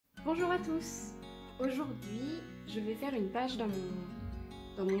Bonjour à tous. Aujourd'hui, je vais faire une page dans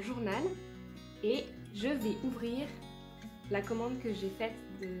mon journal et je vais ouvrir la commande que j'ai faite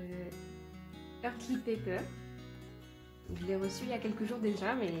de Heartlypaper. Je l'ai reçue il y a quelques jours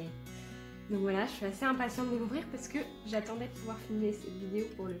déjà, mais donc voilà, je suis assez impatiente de l'ouvrir parce que j'attendais de pouvoir filmer cette vidéo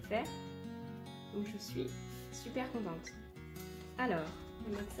pour le faire. Donc je suis super contente. Alors,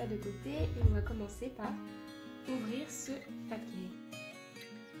 on va mettre ça de côté et on va commencer par ouvrir ce paquet.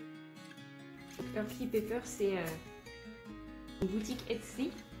 Heartlypaper, c'est une boutique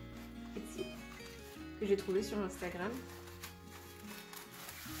Etsy que j'ai trouvée sur Instagram.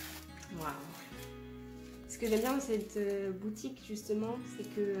 Waouh! Ce que j'aime bien dans cette boutique justement, c'est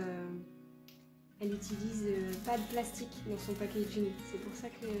que elle utilise pas de plastique dans son packaging. C'est pour ça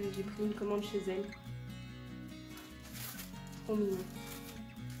que j'ai pris une commande chez elle. Trop mignon.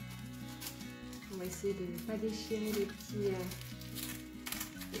 On va essayer de ne pas déchirer les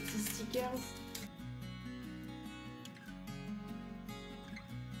petits stickers.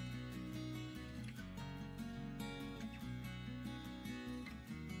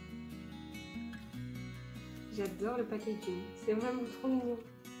 J'adore le packaging, c'est vraiment trop mignon.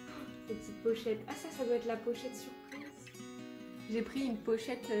 Cette petite pochette. Ah ça doit être la pochette surprise. J'ai pris une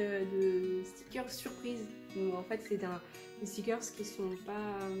pochette de stickers surprise. Donc en fait c'est des stickers qui sont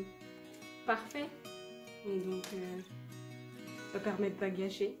pas parfaits. Et donc ça permet de pas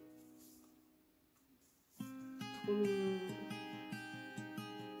gâcher. Trop mignon.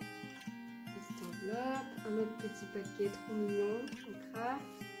 Petite enveloppe, un autre petit paquet trop mignon. On craft.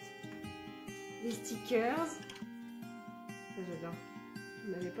 Des stickers. Ça j'adore. On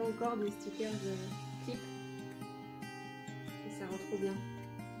n'avait pas encore des stickers clip. Et ça rend trop bien.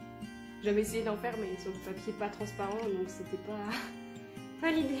 J'avais essayé d'en faire mais sur le papier pas transparent donc c'était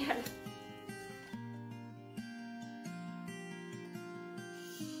pas l'idéal.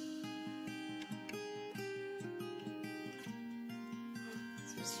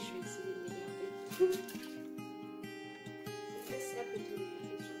 Ceci je vais essayer de les garder. C'est ça plutôt les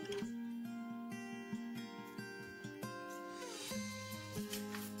paquets surprises.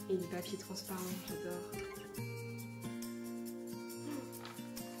 Et du papier transparent, j'adore.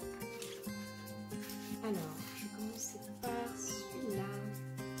 Alors, je vais commencer par celui-là.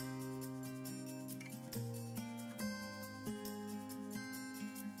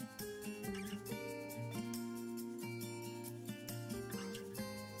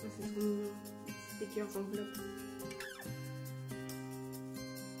 Ça c'est trop mignon. Stickers enveloppe.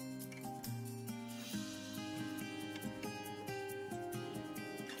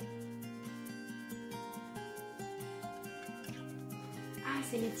 Ah,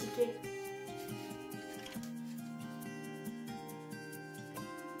 c'est les tickets.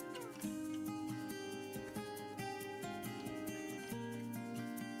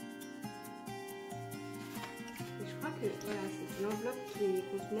 Et je crois que voilà, c'est l'enveloppe qui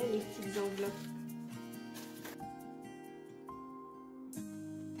contenait les petites enveloppes.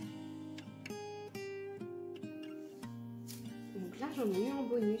 Donc là, j'en ai eu en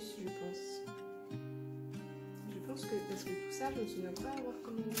bonus, je pense. Je pense que, parce que tout ça, je ne me souviens pas avoir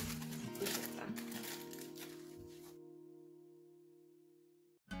commandé cette pochette-là.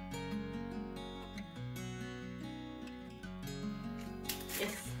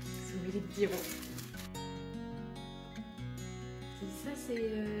 Yes, sauver les petits ronds.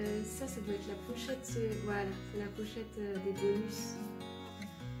 Ça doit être la pochette, voilà, c'est la pochette des bonus.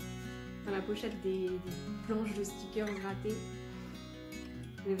 Enfin, la pochette des planches de stickers ratées.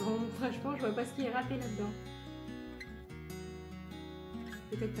 Mais vraiment, franchement, je vois pas ce qui est raté là-dedans.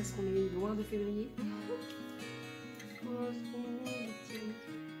 Peut-être parce qu'on est loin de février. Oh, c'est trop mignon, les petits.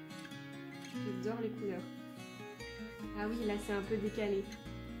 J'adore les couleurs. Ah oui, là c'est un peu décalé.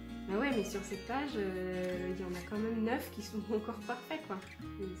 Bah ouais, mais sur cette page, il y en a quand même 9 qui sont encore parfaits, quoi.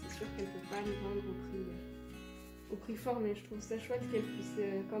 Mais c'est sûr qu'elle peut pas les vendre au prix fort, mais je trouve ça chouette qu'elle puisse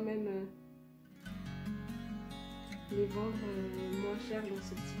quand même les vendre moins cher dans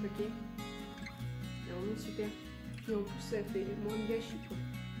ce petit paquet. C'est vraiment super. Puis en plus, ça fait moins de gâchis, quoi.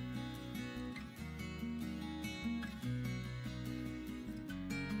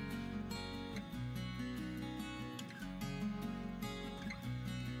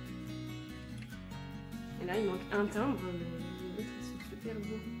 Et là, il manque un timbre, mais les autres, ils sont super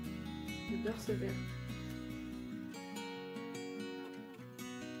beaux. J'adore ce vert.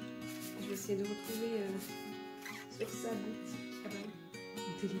 Je vais essayer de retrouver sur sa boutique. Ah bah,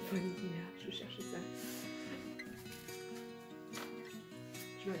 mon téléphone qui est là, je cherchais ça.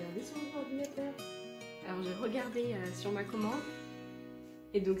 Je vais regarder sur mon ordinateur. Alors, j'ai regardé sur ma commande.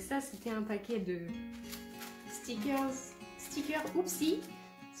 Et donc ça, c'était un paquet de stickers oupsie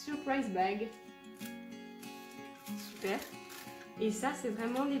Surprise bag. Super. Et ça, c'est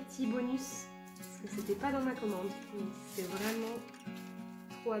vraiment les petits bonus. Parce que c'était pas dans ma commande. Donc c'est vraiment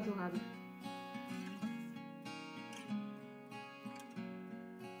trop adorable.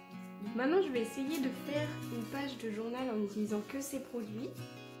 Donc maintenant, je vais essayer de faire une page de journal en utilisant que ces produits.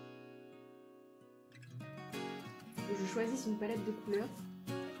 Je choisis une palette de couleurs.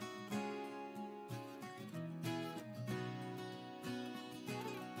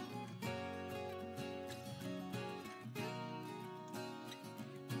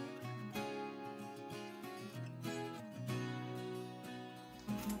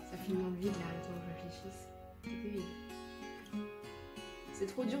 Ça filme dans le vide là, le temps que je réfléchisse. C'est terrible. C'est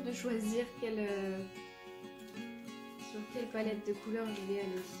trop dur de choisir sur quelle palette de couleurs je vais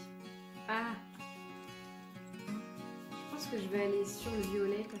aller. Ah! Je pense que je vais aller sur le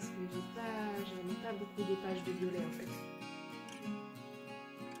violet parce que j'aime pas beaucoup des pages de violet en fait.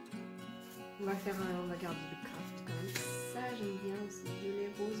 On va garder le craft quand même. Ça j'aime bien aussi, violet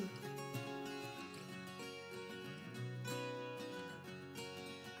rose.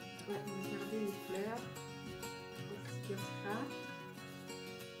 Ouais, on va garder les fleurs. Les stickers craft.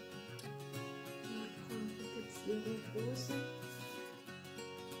 On va prendre peut-être les ronds roses.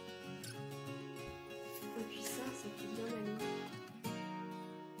 Et puis ça peut bien aller.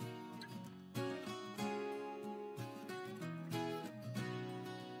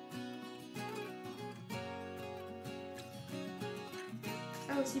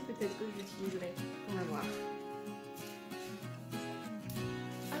 Ça aussi peut-être que j'utiliserai. On va voir.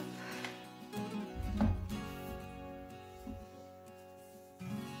 Hop.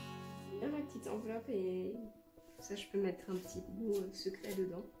 Bien ma petite enveloppe et ça je peux mettre un petit bout secret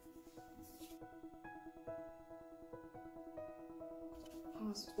dedans.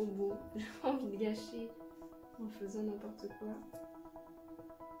 Oh, c'est trop beau. J'ai envie de gâcher en faisant n'importe quoi.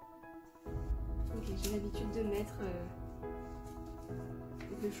 Ok, j'ai l'habitude de mettre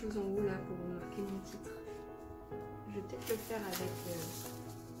quelque chose en haut là pour marquer mon titre. Je vais peut-être le faire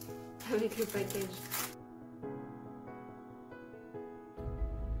avec le package.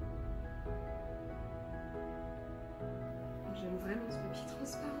 J'aime vraiment ce papier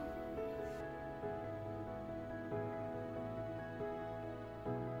transparent.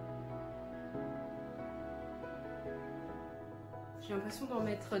 J'ai l'impression d'en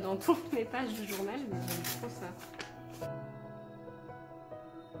mettre dans toutes mes pages de journal, mais j'aime trop ça.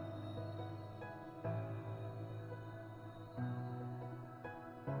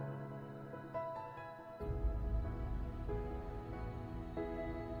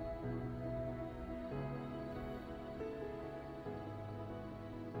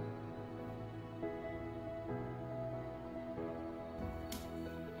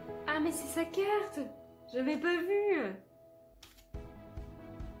 Ah mais c'est sa carte! J'avais pas vu!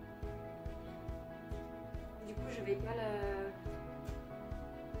 Du coup je vais pas la...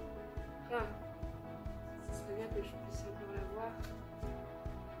 Ah, ça serait bien que je puisse encore la voir.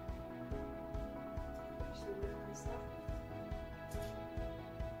 Je vais le mettre comme ça.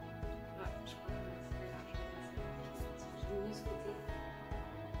 Ouais, je crois que c'est large. J'ai mis de ce côté.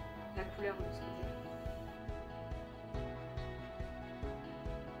 La couleur de ce côté.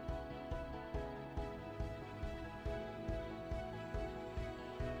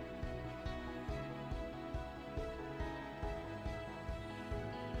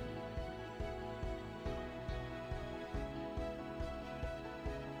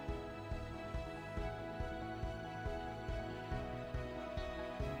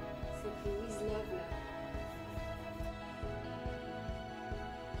 C'est With Love là.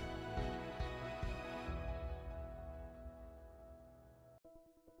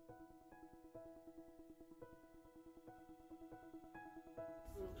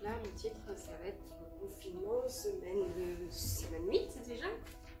 Donc là, le titre, ça va être confinement, semaine 8 déjà.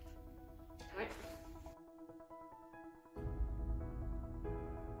 Ouais.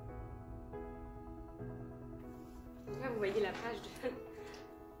 Donc là, vous voyez la page de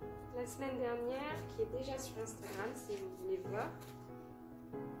la semaine dernière qui est déjà sur Instagram si vous voulez voir.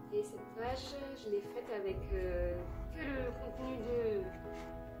 Et cette page, je l'ai faite avec que le contenu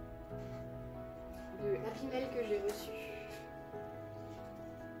de Happy Mail que j'ai reçu.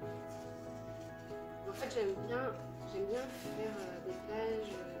 En fait, j'aime bien faire des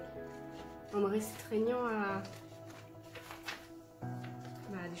pages en me restreignant à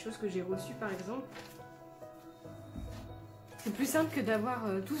des choses que j'ai reçues par exemple. C'est plus simple que d'avoir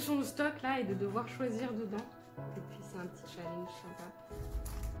tout son stock là et de devoir choisir dedans. Et puis c'est un petit challenge sympa.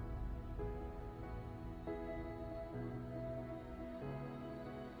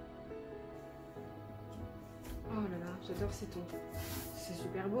 Oh là là, j'adore ces tons. C'est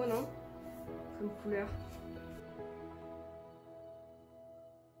super beau, non? Comme couleur.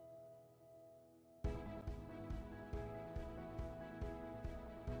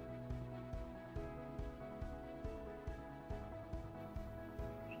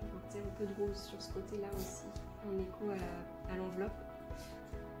 Je vais porter un peu de rose sur ce côté-là aussi, en écho à l'enveloppe.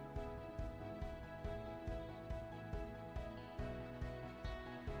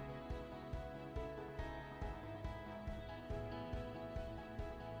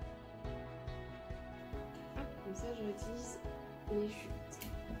 Comme ça, je réutilise les chutes.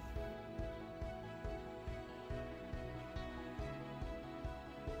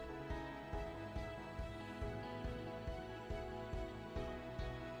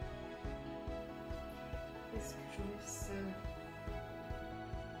 Est-ce que j'enlève ça?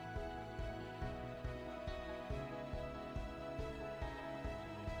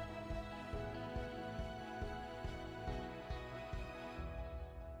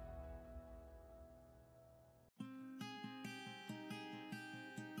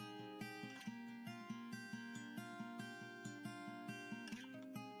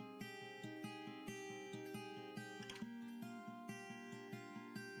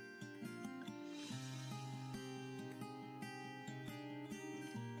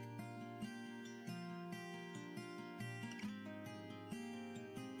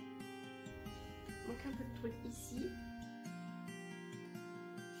 Il manque un peu de truc ici.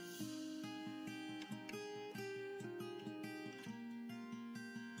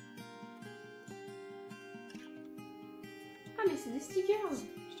 Ah mais c'est des stickers! Je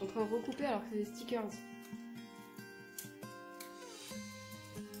suis en train de recouper alors que c'est des stickers.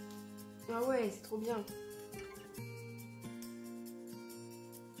 Ah ouais, c'est trop bien.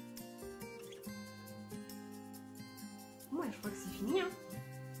 Ouais, je crois que c'est fini, hein.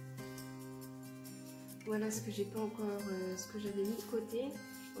 Voilà ce que j'ai pas encore, ce que j'avais mis de côté.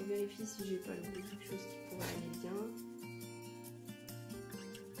 Je vérifie si j'ai pas quelque chose qui pourrait aller bien.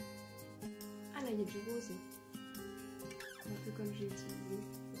 Ah là, il y a du rose. Un peu comme j'ai utilisé.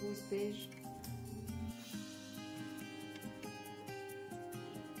 Rose beige.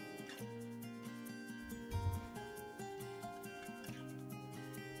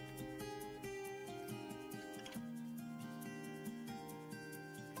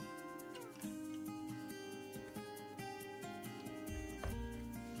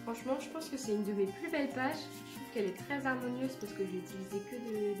 Franchement, je pense que c'est une de mes plus belles pages. Je trouve qu'elle est très harmonieuse parce que j'ai utilisé que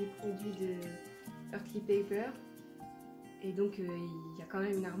des produits de Heartlypaper. Et donc, il y a quand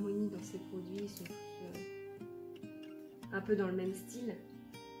même une harmonie dans ces produits. Ils sont tous un peu dans le même style.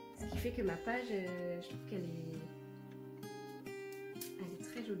 Ce qui fait que ma page, je trouve qu'elle est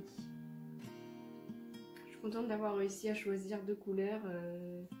très jolie. Je suis contente d'avoir réussi à choisir 2 couleurs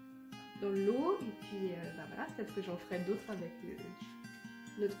dans le lot. Et puis, bah voilà, peut-être que j'en ferai d'autres avec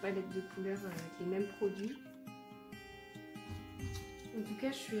notre palette de couleurs avec les mêmes produits. En tout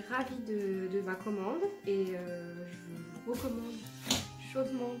cas, je suis ravie de ma commande et je vous recommande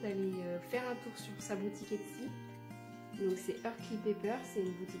chaudement d'aller faire un tour sur sa boutique Etsy. Donc c'est Heartlypaper, c'est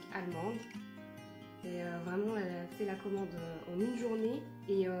une boutique allemande. Et vraiment, elle a fait la commande en une journée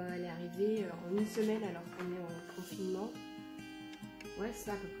et elle est arrivée en une semaine alors qu'on est en confinement. Ouais,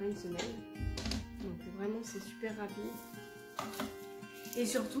 c'est à peu près une semaine. Donc vraiment, c'est super rapide. Et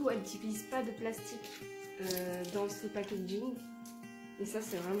surtout, elle n'utilise pas de plastique dans ses packaging. Et ça,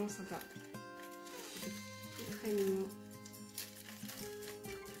 c'est vraiment sympa. C'est très mignon.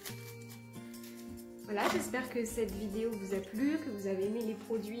 Voilà, j'espère que cette vidéo vous a plu, que vous avez aimé les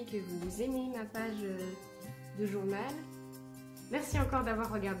produits, que vous aimez ma page de journal. Merci encore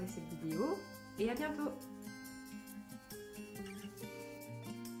d'avoir regardé cette vidéo et à bientôt.